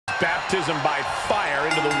baptism by fire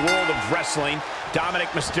into the world of wrestling.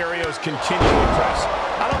 Dominik Mysterio's continuing to impress.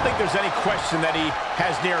 I don't think there's any question that he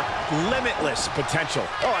has near limitless potential.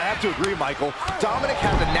 Oh, I have to agree, Michael. Dominik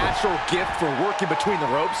has a natural gift for working between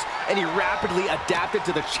the ropes, and he rapidly adapted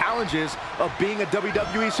to the challenges of being a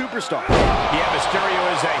WWE superstar. Yeah, Mysterio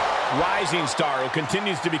is a rising star who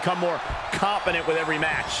continues to become more confident with every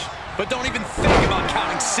match. But don't even think about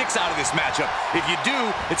counting 6 out of this matchup. If you do,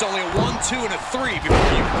 it's only a 1, 2, and a 3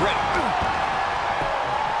 before you regret it.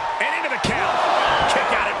 And into the count. Kick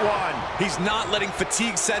out at 1. He's not letting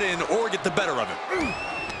fatigue set in or get the better of him.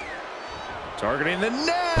 Targeting the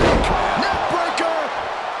neck. Neck breaker.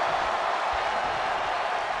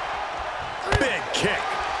 Big kick.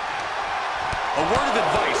 A word of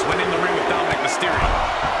advice when in the ring with Dominik Mysterio.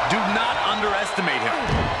 Do not underestimate him.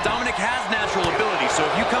 Dominik has natural ability, so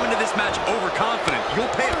if you come into this match overconfident,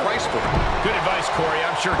 you'll pay a price for it. Good advice, Corey.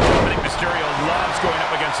 I'm sure Dominik Mysterio loves going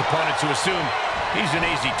up against opponents who assume he's an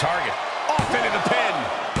easy target. Off into the pin.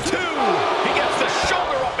 2. He gets the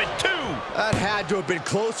shoulder up at 2. That had to have been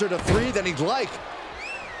closer to 3 than he'd like.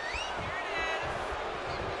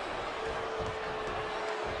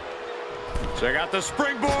 Check out the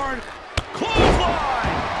springboard.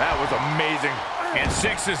 Clothesline. That was amazing. And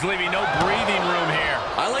 6 is leaving no breathing room here.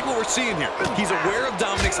 I like what we're seeing here. He's aware of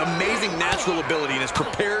Dominik's amazing natural ability and is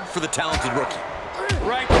prepared for the talented rookie.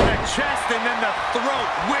 Right to the chest and then the throat.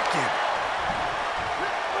 Wicked.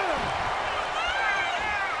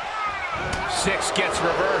 6 gets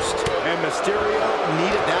reversed. And Mysterio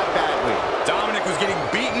needed that badly. Dominik was getting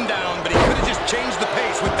beaten down, but he could have just changed the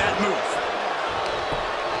pace with that move.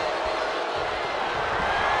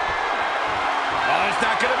 Oh, it's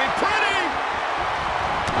not going to be pretty.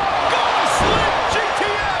 Gonna slip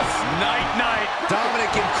GTS. Night-night.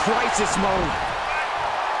 Dominik in crisis mode.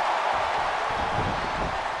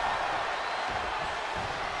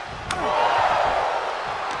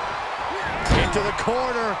 Into the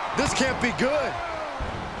corner. This can't be good.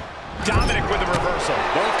 Dominik with a reversal.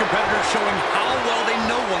 Both competitors showing how well they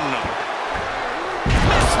know one another.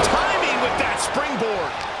 Missed timing with that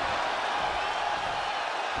springboard.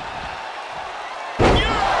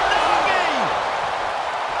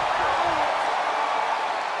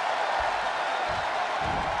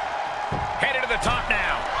 Headed to the top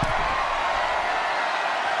now.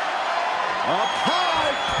 Up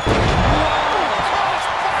high. Whoa!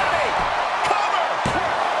 Crossbody! Cover!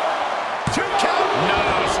 2 count. No,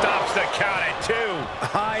 stops the count at 2.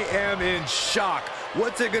 I am in shock.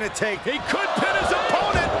 What's it gonna take? He could pin his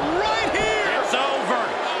opponent right here. It's over.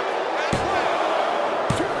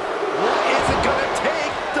 What is it gonna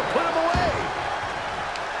take to put him away?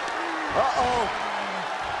 Uh-oh.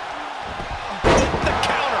 The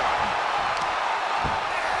counter.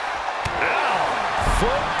 Ow.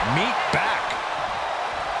 Foot meet back.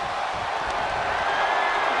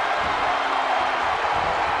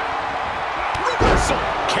 Reversal.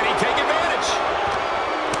 Can he take advantage?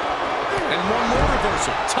 And one more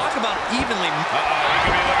reversal. Talk about evenly. He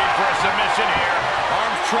could be looking for a submission here.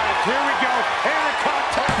 Arms trapped. Here we go. And a cut.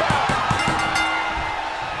 Tap out.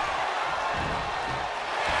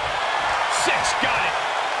 6 got it.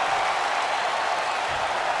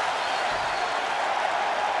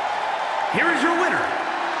 Here is your winner,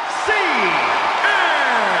 CM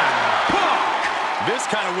Punk. This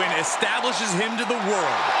kind of win establishes him to the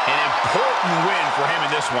world. An important win for him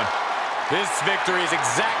in this one. This victory is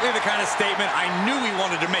exactly the kind of statement I knew he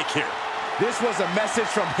wanted to make here. This was a message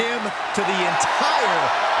from him to the entire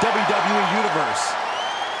WWE Universe.